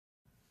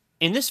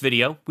In this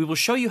video, we will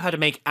show you how to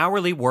make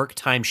hourly work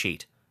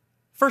timesheet.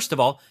 First of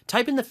all,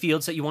 type in the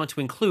fields that you want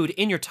to include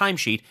in your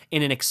timesheet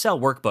in an Excel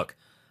workbook.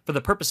 For the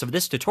purpose of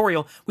this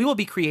tutorial, we will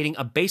be creating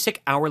a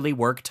basic hourly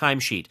work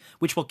timesheet,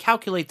 which will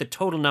calculate the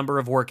total number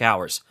of work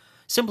hours.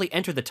 Simply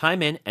enter the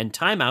time in and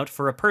time out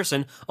for a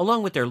person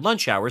along with their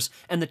lunch hours,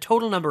 and the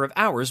total number of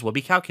hours will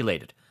be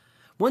calculated.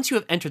 Once you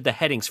have entered the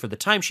headings for the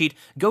timesheet,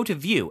 go to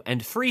View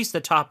and freeze the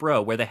top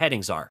row where the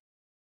headings are.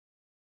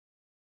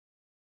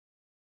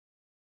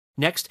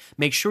 Next,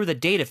 make sure the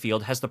data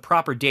field has the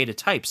proper data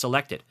type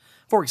selected.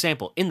 For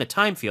example, in the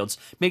time fields,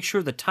 make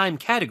sure the time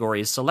category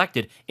is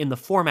selected in the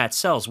Format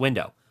Cells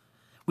window.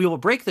 We will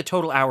break the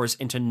total hours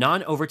into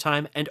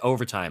non-overtime and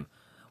overtime.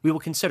 We will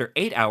consider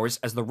 8 hours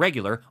as the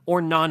regular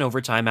or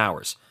non-overtime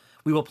hours.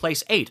 We will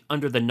place 8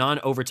 under the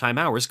non-overtime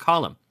hours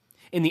column.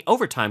 In the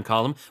overtime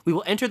column, we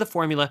will enter the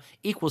formula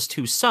equals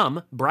to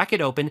sum,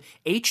 bracket open,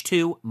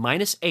 H2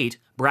 minus 8,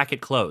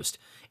 bracket closed.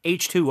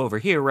 H2 over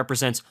here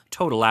represents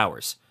total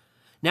hours.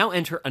 Now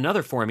enter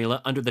another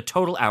formula under the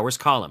total hours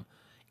column,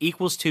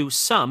 equals to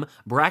sum,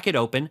 bracket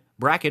open,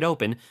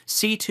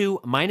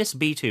 C2 minus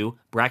B2,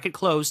 bracket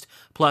closed,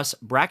 plus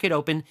bracket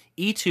open,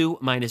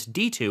 E2 minus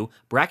D2,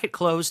 bracket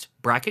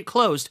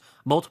closed,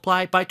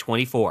 multiply by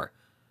 24.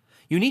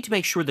 You need to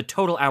make sure the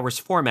total hours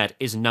format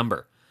is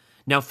number.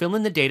 Now fill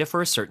in the data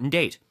for a certain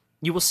date.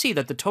 You will see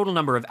that the total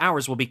number of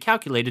hours will be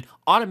calculated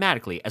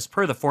automatically as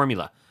per the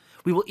formula.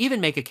 We will even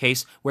make a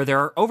case where there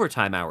are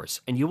overtime hours,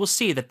 and you will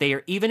see that they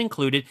are even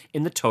included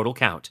in the total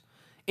count.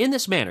 In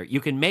this manner, you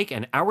can make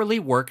an hourly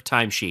work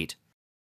timesheet.